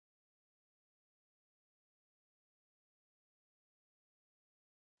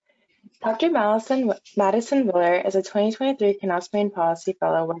Dr. Madison Willert is a 2023 Knauss Marine Policy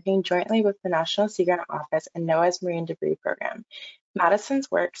Fellow working jointly with the National Sea Grant Office and NOAA's Marine Debris Program.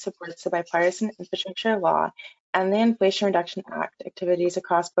 Madison's work supports the bipartisan infrastructure law and the Inflation Reduction Act activities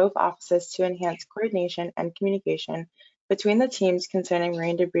across both offices to enhance coordination and communication between the teams concerning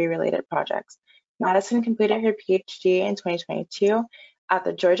marine debris-related projects. Madison completed her PhD in 2022 at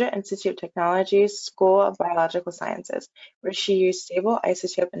the Georgia Institute of Technology's School of Biological Sciences, where she used stable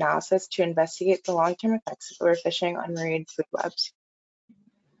isotope analysis to investigate the long-term effects of overfishing on marine food webs.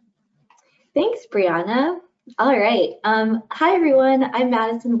 Thanks, Briana. All right. Hi, everyone. I'm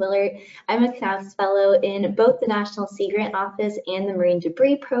Madison Willert. I'm a Knauss Fellow in both the National Sea Grant Office and the Marine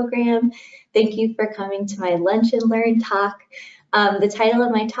Debris Program. Thank you for coming to my Lunch and Learn talk. The title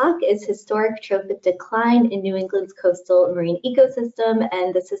of my talk is Historic Trophic Decline in New England's Coastal Marine Ecosystem,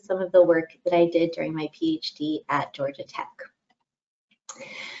 and this is some of the work that I did during my PhD at Georgia Tech.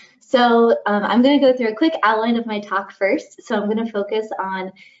 So I'm going to go through a quick outline of my talk first. So I'm going to focus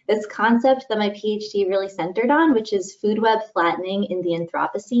on this concept that my PhD really centered on, which is food web flattening in the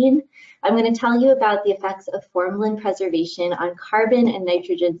Anthropocene. I'm going to tell you about the effects of formalin preservation on carbon and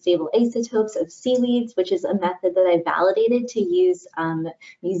nitrogen stable isotopes of seaweeds, which is a method that I validated to use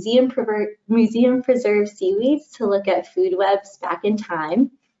museum preserved seaweeds to look at food webs back in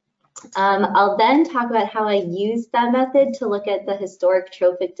time. I'll then talk about how I used that method to look at the historic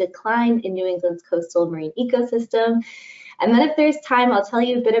trophic decline in New England's coastal marine ecosystem. And then if there's time, I'll tell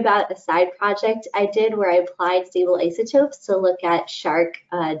you a bit about a side project I did where I applied stable isotopes to look at shark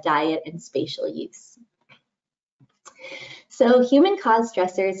diet and spatial use. So human-caused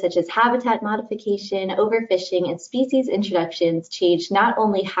stressors such as habitat modification, overfishing, and species introductions change not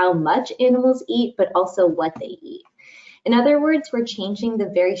only how much animals eat, but also what they eat. In other words, we're changing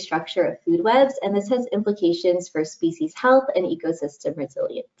the very structure of food webs, and this has implications for species health and ecosystem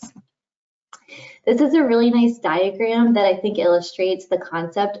resilience. This is a really nice diagram that I think illustrates the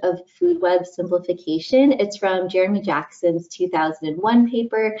concept of food web simplification. It's from Jeremy Jackson's 2001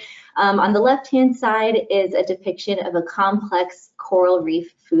 paper. On the left-hand side is a depiction of a complex coral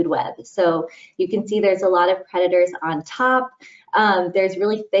reef food web. So you can see there's a lot of predators on top. There's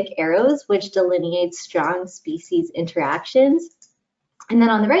really thick arrows, which delineate strong species interactions. And then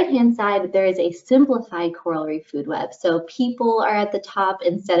on the right-hand side, there is a simplified coral reef food web. So people are at the top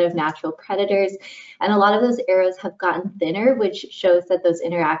instead of natural predators. And a lot of those arrows have gotten thinner, which shows that those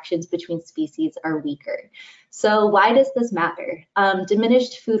interactions between species are weaker. So why does this matter?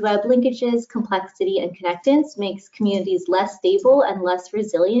 Diminished food web linkages, complexity, and connectance makes communities less stable and less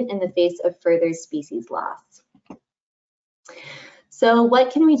resilient in the face of further species loss. So what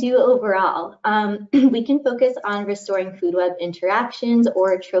can we do overall? We can focus on restoring food web interactions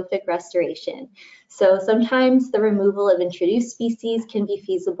or trophic restoration. So sometimes the removal of introduced species can be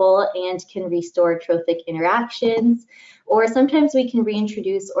feasible and can restore trophic interactions, or sometimes we can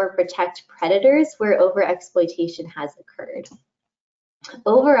reintroduce or protect predators where overexploitation has occurred.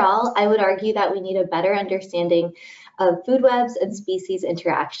 Overall, I would argue that we need a better understanding of food webs and species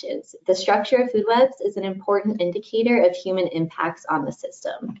interactions. The structure of food webs is an important indicator of human impacts on the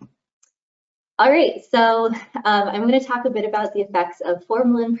system. All right, so I'm going to talk a bit about the effects of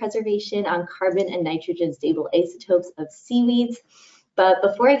formalin preservation on carbon and nitrogen stable isotopes of seaweeds. But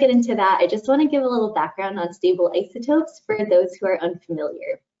before I get into that, I just want to give a little background on stable isotopes for those who are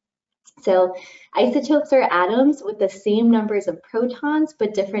unfamiliar. So isotopes are atoms with the same numbers of protons,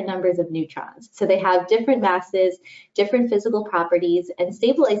 but different numbers of neutrons. So they have different masses, different physical properties, and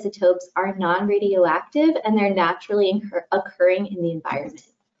stable isotopes are non-radioactive and they're naturally occurring in the environment.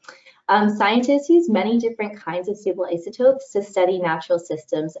 Scientists use many different kinds of stable isotopes to study natural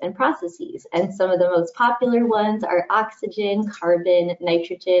systems and processes. And some of the most popular ones are oxygen, carbon,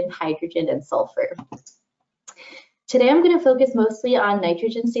 nitrogen, hydrogen, and sulfur. Today, I'm going to focus mostly on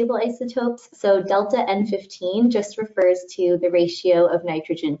nitrogen stable isotopes. So delta N15 just refers to the ratio of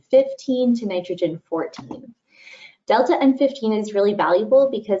nitrogen 15 to nitrogen 14. Delta N15 is really valuable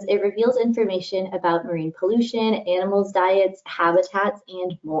because it reveals information about marine pollution, animals' diets, habitats,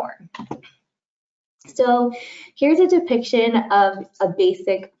 and more. So here's a depiction of a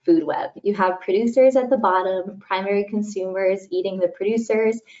basic food web. You have producers at the bottom, primary consumers eating the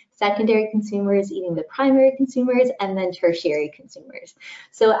producers, secondary consumers eating the primary consumers, and then tertiary consumers.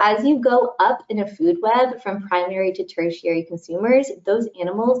 So as you go up in a food web from primary to tertiary consumers, those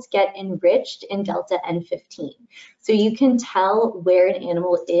animals get enriched in delta N15. So you can tell where an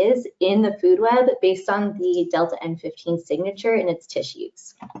animal is in the food web based on the delta N15 signature in its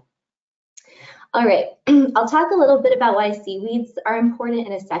tissues. All right, I'll talk a little bit about why seaweeds are important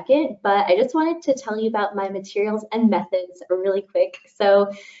in a second, but I just wanted to tell you about my materials and methods really quick.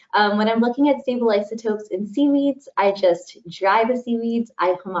 So when I'm looking at stable isotopes in seaweeds, I just dry the seaweeds,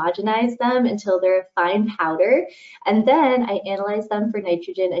 I homogenize them until they're a fine powder, and then I analyze them for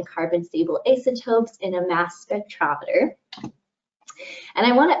nitrogen and carbon stable isotopes in a mass spectrometer. And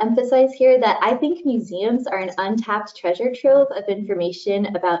I want to emphasize here that I think museums are an untapped treasure trove of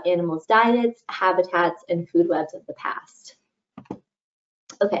information about animals' diets, habitats, and food webs of the past.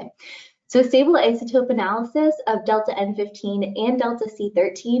 Okay, so stable isotope analysis of delta N15 and delta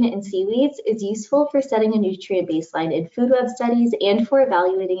C13 in seaweeds is useful for setting a nutrient baseline in food web studies and for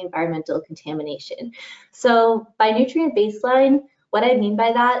evaluating environmental contamination. So by nutrient baseline, what I mean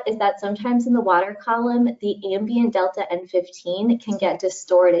by that is that sometimes in the water column, the ambient delta N15 can get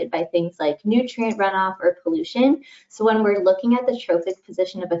distorted by things like nutrient runoff or pollution. So when we're looking at the trophic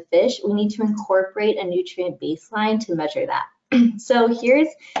position of a fish, we need to incorporate a nutrient baseline to measure that. So here's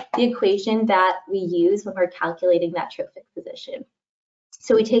the equation that we use when we're calculating that trophic position.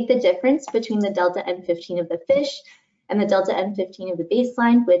 So we take the difference between the delta N15 of the fish and the delta N15 of the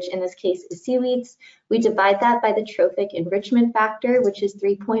baseline, which in this case is seaweeds. We divide that by the trophic enrichment factor, which is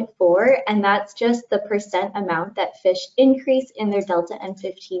 3.4, and that's just the percent amount that fish increase in their delta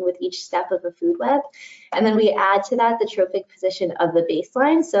N15 with each step of a food web. And then we add to that the trophic position of the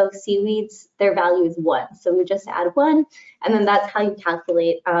baseline. So seaweeds, their value is 1. So we just add 1, and then that's how you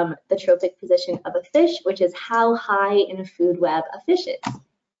calculate the trophic position of a fish, which is how high in a food web a fish is.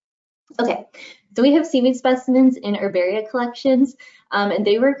 Okay, so we have seaweed specimens in herbaria collections, and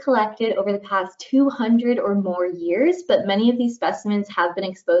they were collected over the past 200 or more years, but many of these specimens have been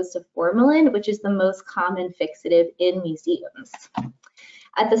exposed to formalin, which is the most common fixative in museums.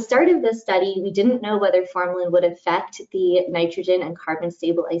 At the start of this study, we didn't know whether formalin would affect the nitrogen and carbon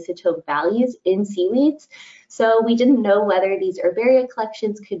stable isotope values in seaweeds. So we didn't know whether these herbaria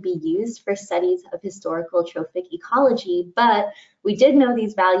collections could be used for studies of historical trophic ecology, but we did know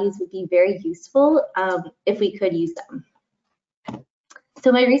these values would be very useful if we could use them.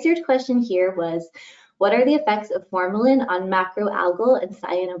 So my research question here was, what are the effects of formalin on macroalgal and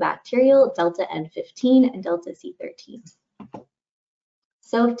cyanobacterial delta N15 and delta C13?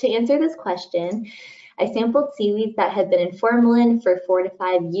 So to answer this question, I sampled seaweeds that had been in formalin for 4 to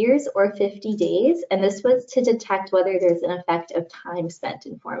 5 years or 50 days, and this was to detect whether there's an effect of time spent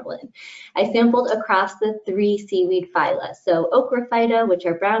in formalin. I sampled across the 3 seaweed phyla, so Ochrophyta, which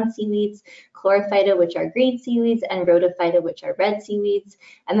are brown seaweeds, Chlorophyta, which are green seaweeds, and Rhodophyta, which are red seaweeds.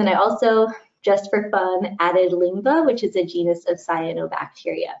 And then I also, just for fun, added Lingba, which is a genus of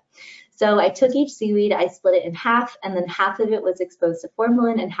cyanobacteria. So I took each seaweed, I split it in half, and then half of it was exposed to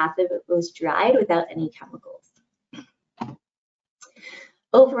formalin and half of it was dried without any chemicals.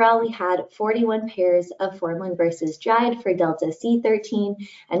 Overall, we had 41 pairs of formalin versus dried for delta C13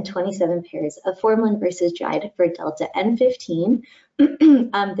 and 27 pairs of formalin versus dried for delta N15.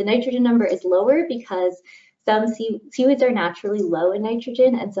 The nitrogen number is lower because some seaweeds are naturally low in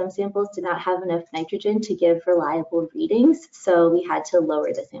nitrogen, and some samples did not have enough nitrogen to give reliable readings, so we had to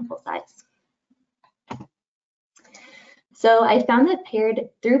lower the sample size. So I found that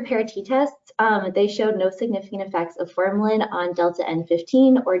through pair t-tests, they showed no significant effects of formalin on delta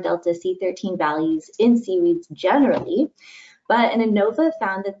N15 or delta C13 values in seaweeds generally. But an ANOVA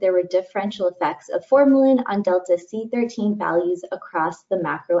found that there were differential effects of formalin on delta C13 values across the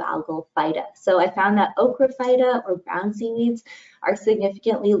macroalgal phyta. So I found that Ochrophyta or brown seaweeds are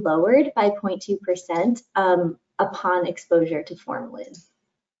significantly lowered by 0.2% upon exposure to formalin.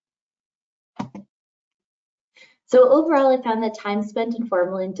 So overall, I found that time spent in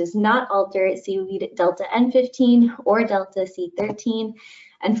formalin does not alter seaweed delta N15 or delta C13,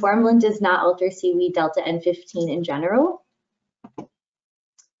 and formalin does not alter seaweed delta N15 in general.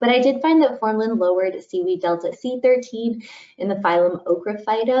 But I did find that formalin lowered seaweed delta C13 in the phylum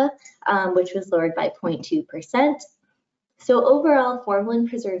Ochrophyta, which was lowered by 0.2%. So overall,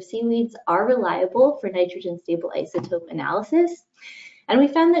 formalin-preserved seaweeds are reliable for nitrogen-stable isotope analysis. And we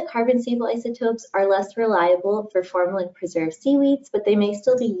found that carbon-stable isotopes are less reliable for formalin-preserved seaweeds, but they may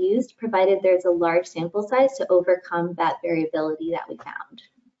still be used provided there's a large sample size to overcome that variability that we found.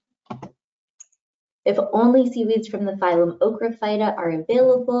 If only seaweeds from the phylum Ochrophyta are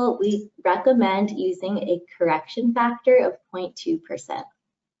available, we recommend using a correction factor of 0.2%.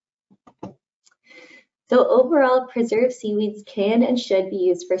 So overall, preserved seaweeds can and should be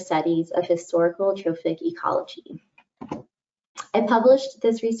used for studies of historical trophic ecology. I published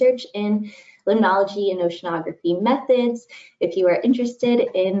this research in Limnology and Oceanography Methods. If you are interested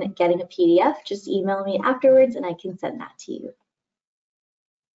in getting a PDF, just email me afterwards and I can send that to you.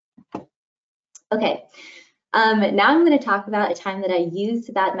 Okay, now I'm going to talk about a time that I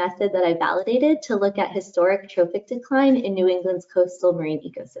used that method that I validated to look at historic trophic decline in New England's coastal marine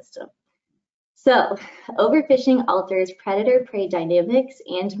ecosystem. So, overfishing alters predator-prey dynamics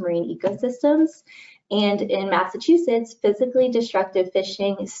and marine ecosystems. And in Massachusetts, physically destructive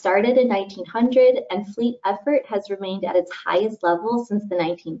fishing started in 1900, and fleet effort has remained at its highest level since the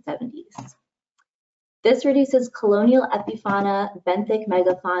 1970s. This reduces colonial epifauna, benthic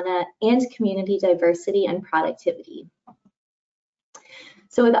megafauna, and community diversity and productivity.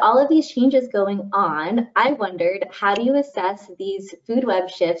 So with all of these changes going on, I wondered, how do you assess these food web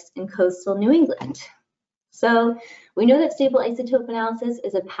shifts in coastal New England? So we know that stable isotope analysis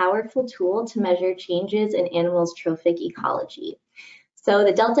is a powerful tool to measure changes in animals' trophic ecology. So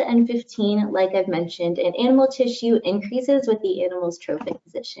the delta N15, like I've mentioned, in animal tissue increases with the animal's trophic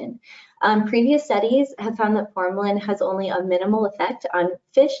position. Previous studies have found that formalin has only a minimal effect on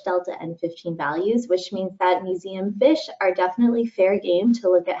fish delta N15 values, which means that museum fish are definitely fair game to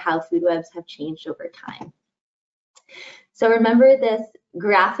look at how food webs have changed over time. So remember this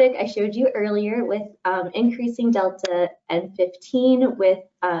graphic I showed you earlier with increasing delta N15 with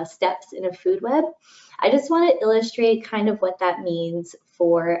steps in a food web. I just want to illustrate kind of what that means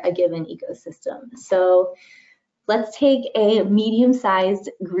for a given ecosystem. So let's take a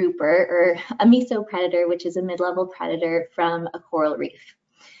medium-sized grouper or a mesopredator, which is a mid-level predator from a coral reef.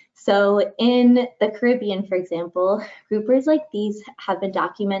 So in the Caribbean, for example, groupers like these have been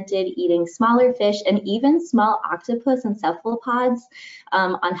documented eating smaller fish and even small octopus and cephalopods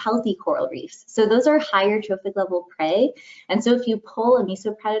on healthy coral reefs. So those are higher trophic level prey. And so if you pull a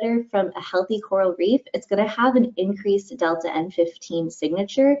mesopredator from a healthy coral reef, it's going to have an increased delta N15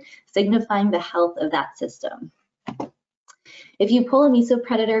 signature, signifying the health of that system. If you pull a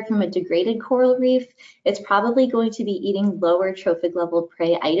mesopredator from a degraded coral reef, it's probably going to be eating lower trophic level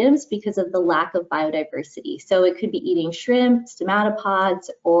prey items because of the lack of biodiversity. So it could be eating shrimp, stomatopods,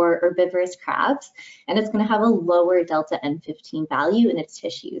 or herbivorous crabs, and it's going to have a lower delta N15 value in its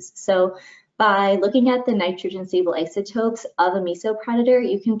tissues. So by looking at the nitrogen stable isotopes of a mesopredator,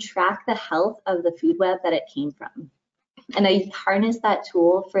 you can track the health of the food web that it came from. And I harnessed that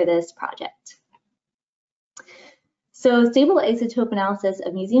tool for this project. So stable isotope analysis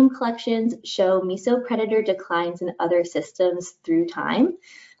of museum collections show mesopredator declines in other systems through time.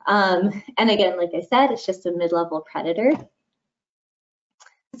 And again, like I said, it's just a mid-level predator.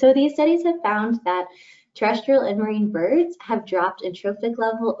 So these studies have found that terrestrial and marine birds have dropped in trophic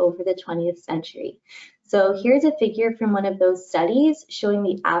level over the 20th century. So here's a figure from one of those studies showing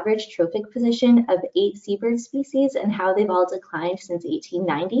the average trophic position of 8 seabird species and how they've all declined since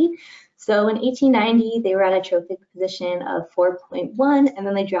 1890. So in 1890, they were at a trophic position of 4.1, and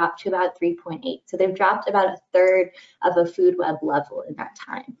then they dropped to about 3.8. So they've dropped about a third of a food web level in that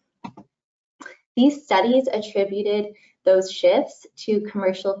time. These studies attributed those shifts to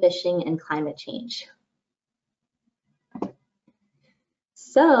commercial fishing and climate change.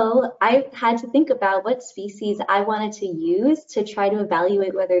 So I had to think about what species I wanted to use to try to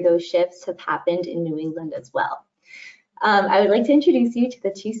evaluate whether those shifts have happened in New England as well. I would like to introduce you to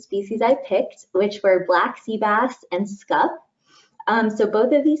the 2 species I picked, which were black sea bass and scup. So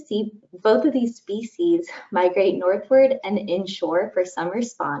both of these species migrate northward and inshore for summer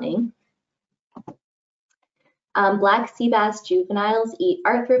spawning. Black sea bass juveniles eat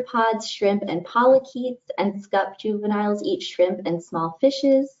arthropods, shrimp, and polychaetes, and scup juveniles eat shrimp and small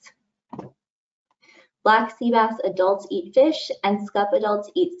fishes. Black sea bass adults eat fish, and scup adults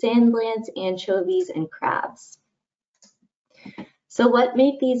eat sand glands, anchovies, and crabs. So what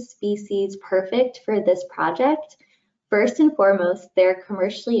made these species perfect for this project? First and foremost, they're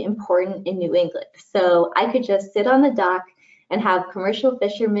commercially important in New England. So I could just sit on the dock and have commercial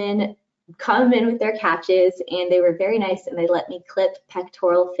fishermen come in with their catches, and they were very nice, and they let me clip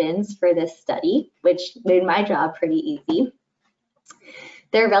pectoral fins for this study, which made my job pretty easy.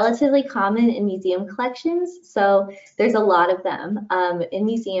 They're relatively common in museum collections, so there's a lot of them in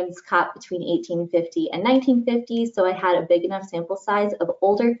museums caught between 1850 and 1950, so I had a big enough sample size of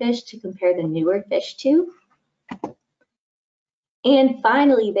older fish to compare the newer fish to. And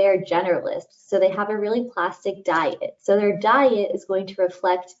finally, they are generalists, so they have a really plastic diet. So their diet is going to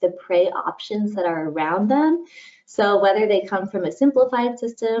reflect the prey options that are around them. So whether they come from a simplified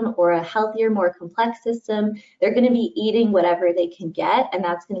system or a healthier, more complex system, they're going to be eating whatever they can get, and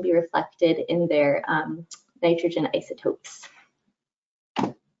that's going to be reflected in their nitrogen isotopes.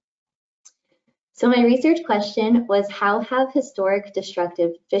 So my research question was, how have historic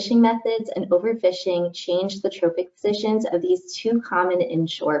destructive fishing methods and overfishing changed the trophic positions of these 2 common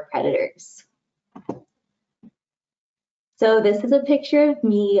inshore predators? So this is a picture of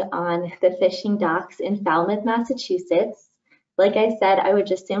me on the fishing docks in Falmouth, Massachusetts. Like I said, I would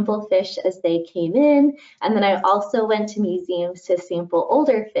just sample fish as they came in, and then I also went to museums to sample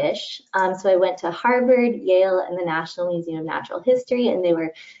older fish. So I went to Harvard, Yale, and the National Museum of Natural History, and they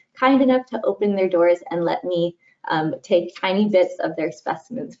were kind enough to open their doors and let me take tiny bits of their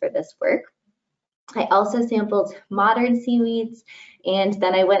specimens for this work. I also sampled modern seaweeds, and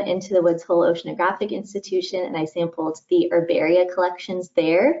then I went into the Woods Hole Oceanographic Institution and I sampled the herbaria collections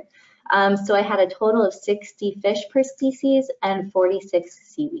there. So I had a total of 60 fish per species and 46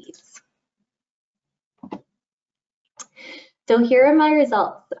 seaweeds. So here are my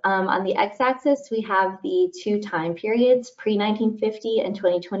results. On the x-axis, we have the 2 time periods, pre-1950 and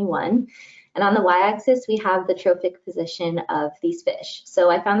 2021. And on the y-axis, we have the trophic position of these fish. So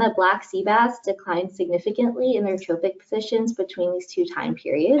I found that black sea bass declined significantly in their trophic positions between these 2 time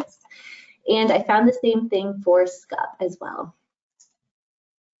periods. And I found the same thing for scup as well.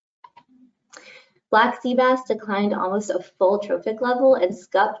 Black sea bass declined almost a full trophic level, and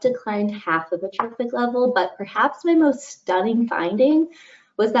scup declined half of a trophic level. But perhaps my most stunning finding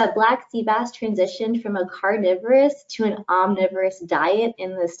was that black sea bass transitioned from a carnivorous to an omnivorous diet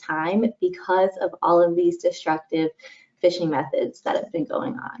in this time because of all of these destructive fishing methods that have been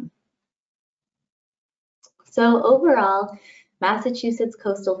going on. So overall, Massachusetts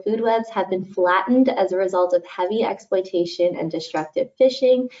coastal food webs have been flattened as a result of heavy exploitation and destructive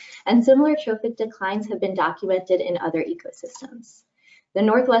fishing, and similar trophic declines have been documented in other ecosystems. The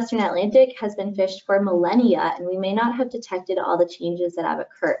northwestern Atlantic has been fished for millennia, and we may not have detected all the changes that have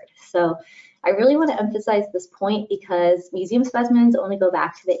occurred. So I really want to emphasize this point because museum specimens only go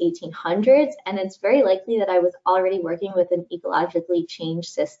back to the 1800s, and it's very likely that I was already working with an ecologically changed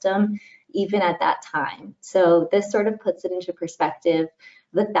system even at that time. So this sort of puts it into perspective,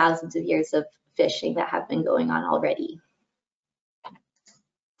 the thousands of years of fishing that have been going on already.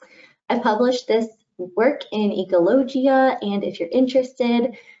 I published this work in Ecologia, and if you're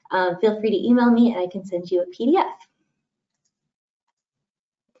interested, feel free to email me and I can send you a PDF.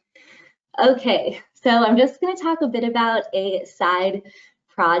 Okay, so I'm just going to talk a bit about a side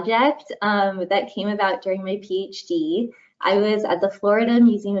project that came about during my PhD. I was at the Florida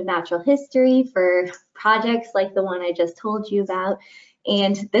Museum of Natural History for projects like the one I just told you about,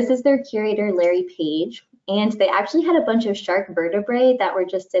 and this is their curator, Larry Page. And they actually had a bunch of shark vertebrae that were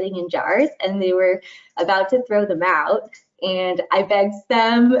just sitting in jars, and they were about to throw them out. And I begged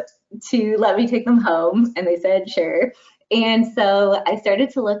them to let me take them home, and they said, sure. And so I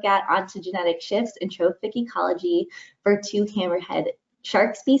started to look at ontogenetic shifts in trophic ecology for 2 hammerhead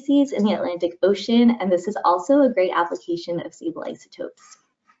shark species in the Atlantic Ocean, and this is also a great application of stable isotopes.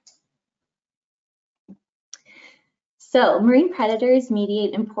 So marine predators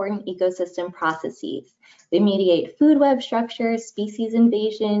mediate important ecosystem processes. They mediate food web structures, species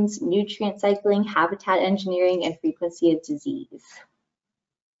invasions, nutrient cycling, habitat engineering, and frequency of disease.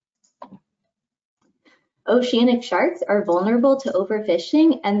 Oceanic sharks are vulnerable to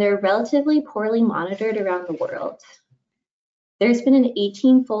overfishing, and they're relatively poorly monitored around the world. There's been an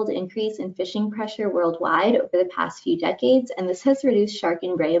 18-fold increase in fishing pressure worldwide over the past few decades, and this has reduced shark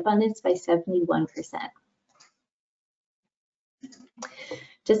and ray abundance by 71%.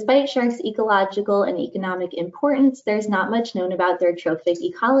 Despite sharks' ecological and economic importance, there's not much known about their trophic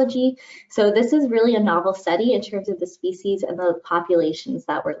ecology, so this is really a novel study in terms of the species and the populations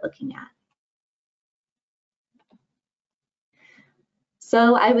that we're looking at.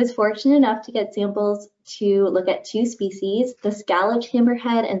 So I was fortunate enough to get samples to look at 2 species, the scalloped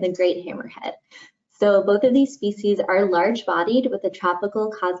hammerhead and the great hammerhead. So both of these species are large-bodied with a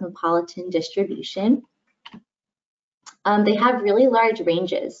tropical cosmopolitan distribution. They have really large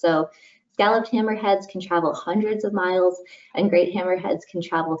ranges. So scalloped hammerheads can travel hundreds of miles, and great hammerheads can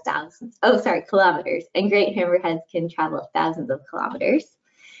travel kilometers, and great hammerheads can travel thousands of kilometers.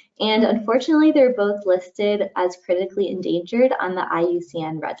 And unfortunately, they're both listed as critically endangered on the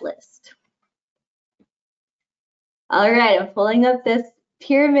IUCN Red List. All right, I'm pulling up this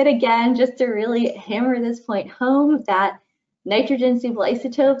pyramid again just to really hammer this point home that nitrogen stable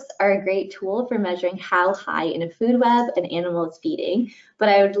isotopes are a great tool for measuring how high in a food web an animal is feeding. But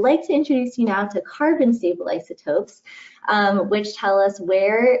I would like to introduce you now to carbon stable isotopes, which tell us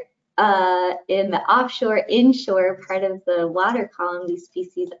where in the offshore, inshore part of the water column these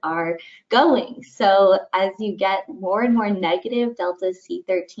species are going. So as you get more and more negative delta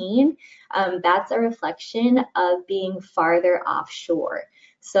C13, that's a reflection of being farther offshore.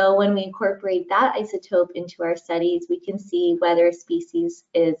 So when we incorporate that isotope into our studies, we can see whether a species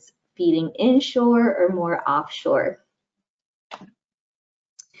is feeding inshore or more offshore.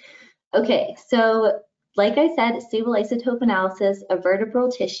 Okay, so Like I said, stable isotope analysis of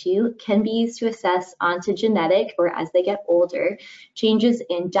vertebral tissue can be used to assess ontogenetic, or as they get older, changes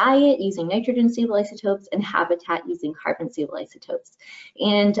in diet using nitrogen stable isotopes and habitat using carbon stable isotopes.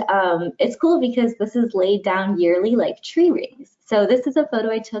 And it's cool because this is laid down yearly like tree rings. So this is a photo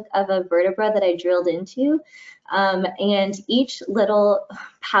I took of a vertebra that I drilled into. And each little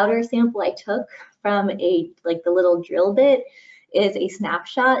powder sample I took from the little drill bit is a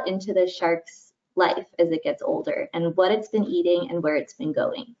snapshot into the shark's life as it gets older and what it's been eating and where it's been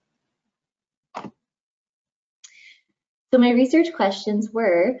going. So my research questions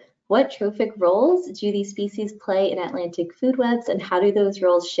were, what trophic roles do these species play in Atlantic food webs, and how do those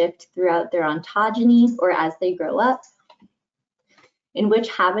roles shift throughout their ontogeny or as they grow up? In which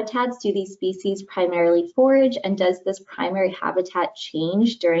habitats do these species primarily forage, and does this primary habitat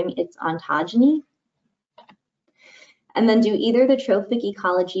change during its ontogeny? And then do either the trophic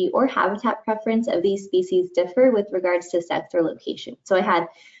ecology or habitat preference of these species differ with regards to sex or location? So I had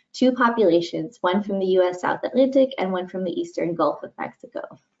two populations, one from the US South Atlantic and one from the Eastern Gulf of Mexico.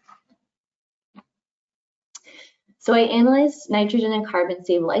 So I analyzed nitrogen and carbon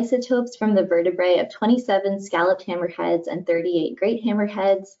stable isotopes from the vertebrae of 27 scalloped hammerheads and 38 great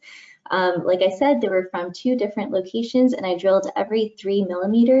hammerheads. Like I said, they were from two different locations, and I drilled every 3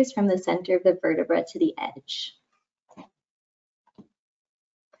 millimeters from the center of the vertebra to the edge.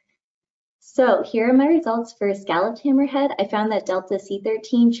 So here are my results for scalloped hammerhead. I found that delta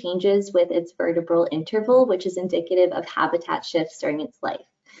C13 changes with its vertebral interval, which is indicative of habitat shifts during its life.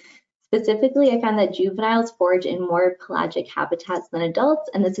 Specifically, I found that juveniles forage in more pelagic habitats than adults,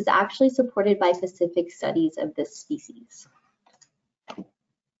 and this is actually supported by specific studies of this species.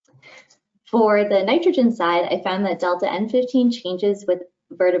 For the nitrogen side, I found that delta N15 changes with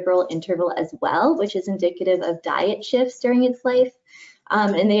vertebral interval as well, which is indicative of diet shifts during its life.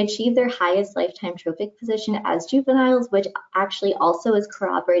 And they achieve their highest lifetime trophic position as juveniles, which actually also is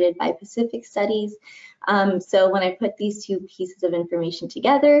corroborated by specific studies. So when I put these two pieces of information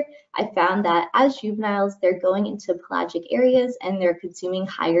together, I found that as juveniles, they're going into pelagic areas and they're consuming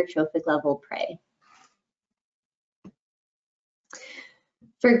higher trophic level prey.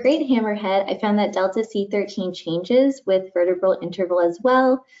 For great hammerhead, I found that delta C13 changes with vertebral interval as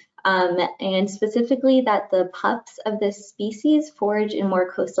well. And specifically that the pups of this species forage in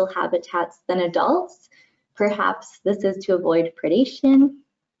more coastal habitats than adults. Perhaps this is to avoid predation.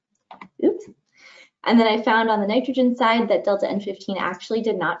 Oops. And then I found on the nitrogen side that delta N15 actually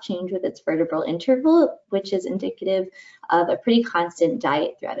did not change with its vertebral interval, which is indicative of a pretty constant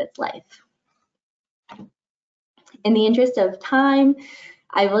diet throughout its life. In the interest of time,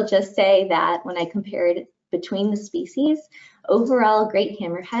 I will just say that when I compared between the species, overall, great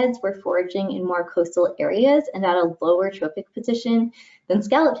hammerheads were foraging in more coastal areas and at a lower trophic position than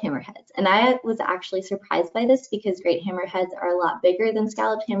scalloped hammerheads. And I was actually surprised by this because great hammerheads are a lot bigger than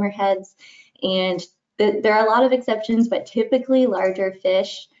scalloped hammerheads. And there are a lot of exceptions, but typically larger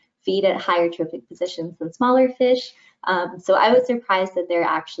fish feed at higher trophic positions than smaller fish. So I was surprised that they're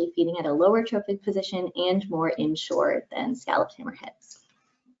actually feeding at a lower trophic position and more inshore than scalloped hammerheads.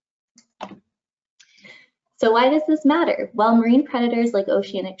 So why does this matter? Well, marine predators like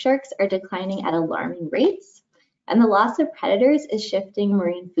oceanic sharks are declining at alarming rates, and the loss of predators is shifting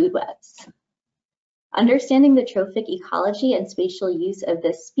marine food webs. Understanding the trophic ecology and spatial use of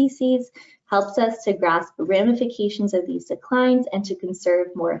this species helps us to grasp the ramifications of these declines and to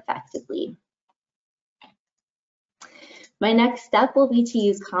conserve more effectively. My next step will be to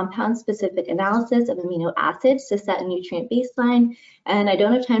use compound-specific analysis of amino acids to set a nutrient baseline, and I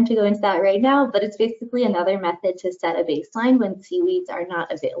don't have time to go into that right now, but it's basically another method to set a baseline when seaweeds are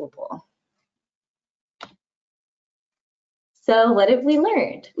not available. So what have we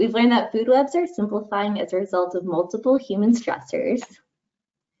learned? We've learned that food webs are simplifying as a result of multiple human stressors.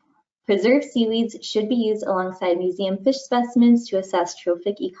 Preserved seaweeds should be used alongside museum fish specimens to assess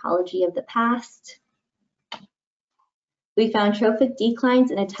trophic ecology of the past. We found trophic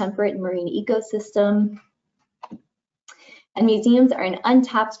declines in a temperate marine ecosystem. And museums are an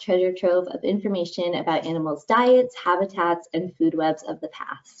untapped treasure trove of information about animals' diets, habitats, and food webs of the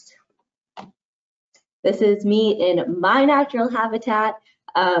past. This is me in my natural habitat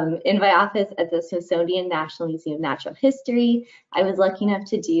in my office at the Smithsonian National Museum of Natural History. I was lucky enough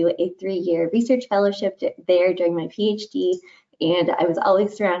to do a 3-year research fellowship there during my PhD, and I was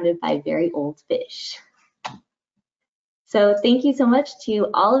always surrounded by very old fish. So thank you so much to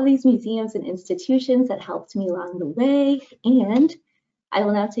all of these museums and institutions that helped me along the way, and I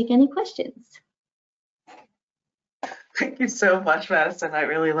will now take any questions. Thank you so much, Madison. I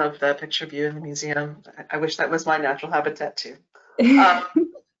really love that picture of you in the museum. I wish that was my natural habitat too.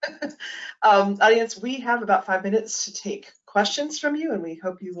 Audience, we have about 5 minutes to take questions from you, and we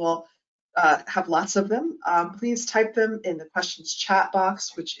hope you will have lots of them. Please type them in the questions chat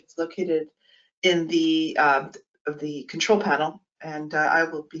box, which is located in the control panel, and I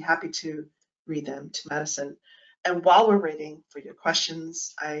will be happy to read them to Madison. And while we're waiting for your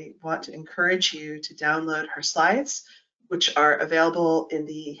questions, I want to encourage you to download her slides, which are available in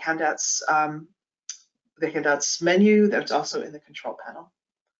the handouts menu that's also in the control panel.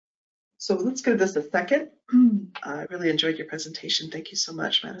 So let's give this a second. I really enjoyed your presentation. Thank you so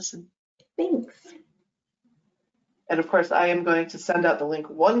much, Madison. Thanks. And of course, I am going to send out the link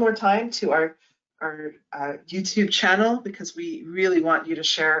one more time to our YouTube channel, because we really want you to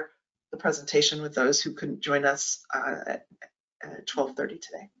share the presentation with those who couldn't join us at 12:30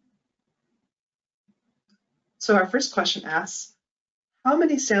 today. So our first question asks, how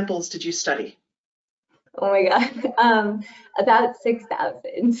many samples did you study? Oh my God, about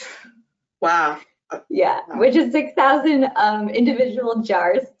 6,000. Wow. Yeah, which is 6,000 individual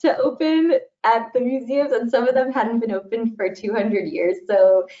jars to open at the museums, and some of them hadn't been opened for 200 years.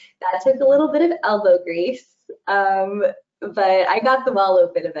 So that took a little bit of elbow grease, but I got them all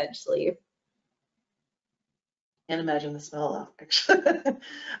open eventually. Can't imagine the smell of, actually.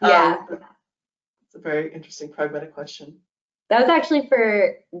 Yeah. It's a very interesting pragmatic question. That was actually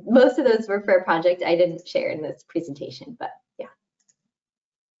most of those were for a project I didn't share in this presentation, but yeah.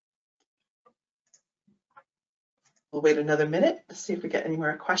 We'll wait another minute to see if we get any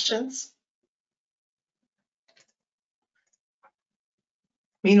more questions.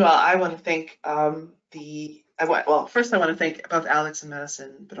 Meanwhile, I want to thank first I want to thank both Alex and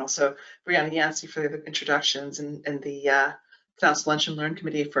Madison, but also Briana and Yancy for the introductions, and the Knauss Lunch and Learn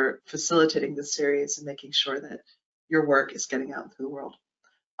Committee for facilitating this series and making sure that your work is getting out into the world.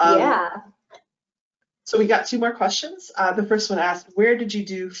 Yeah. So we got 2 more questions. The first one asked, where did you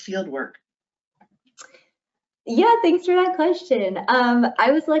do field work? Yeah, thanks for that question.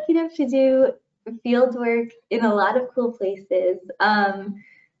 I was lucky enough to do field work in a lot of cool places.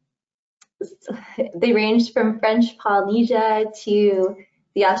 They ranged from French Polynesia to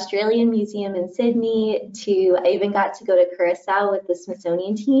the Australian Museum in Sydney to I even got to go to Curacao with the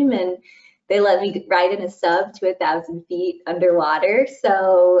Smithsonian team, and they let me ride in a sub to 1,000 feet underwater.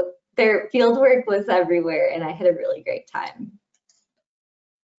 So their field work was everywhere, and I had a really great time.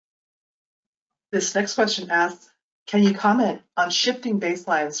 This next question asks, can you comment on shifting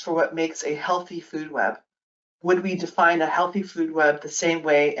baselines for what makes a healthy food web? Would we define a healthy food web the same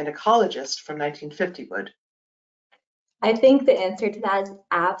way an ecologist from 1950 would? I think the answer to that is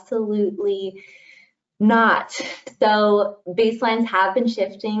absolutely not. So baselines have been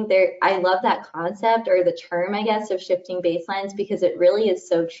shifting. I love that concept, or the term, I guess, of shifting baselines, because it really is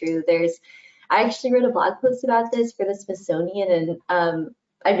so true. I actually wrote a blog post about this for the Smithsonian, and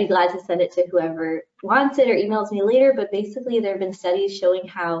I'd be glad to send it to whoever wants it or emails me later. But basically, there have been studies showing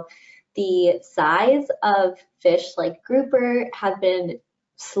how the size of fish like grouper have been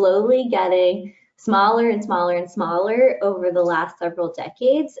slowly getting smaller and smaller and smaller over the last several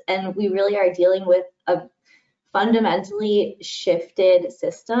decades. And we really are dealing with a fundamentally shifted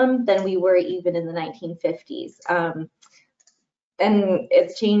system than we were even in the 1950s. And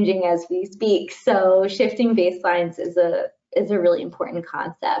it's changing as we speak. So shifting baselines is a really important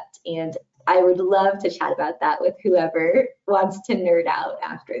concept. And I would love to chat about that with whoever wants to nerd out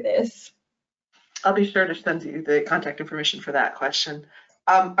after this. I'll be sure to send you the contact information for that question.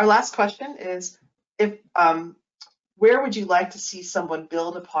 Our last question is, where would you like to see someone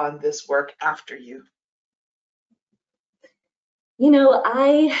build upon this work after you? You know,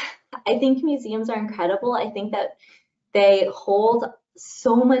 I think museums are incredible. I think that they hold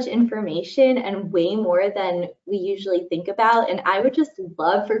so much information and way more than we usually think about. And I would just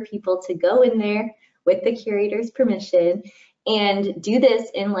love for people to go in there with the curator's permission and do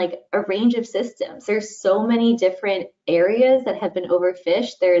this in like a range of systems. There's so many different areas that have been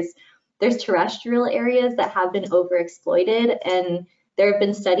overfished. There's terrestrial areas that have been overexploited, and there have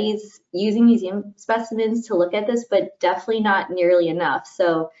been studies using museum specimens to look at this, but definitely not nearly enough.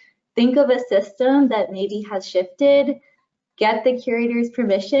 So think of a system that maybe has shifted, get the curator's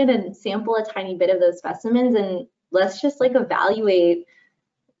permission and sample a tiny bit of those specimens, and let's just like evaluate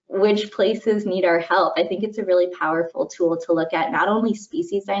which places need our help. I think it's a really powerful tool to look at not only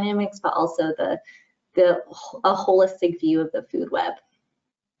species dynamics, but also a holistic view of the food web.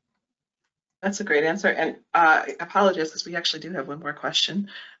 That's a great answer. And I apologize because we actually do have one more question.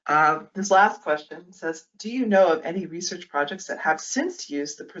 This last question says, do you know of any research projects that have since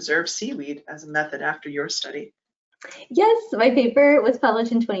used the preserved seaweed as a method after your study? Yes, my paper was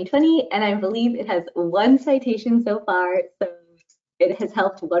published in 2020, and I believe it has 1 citation so far. So it has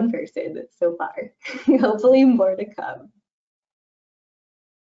helped one person so far. Hopefully more to come.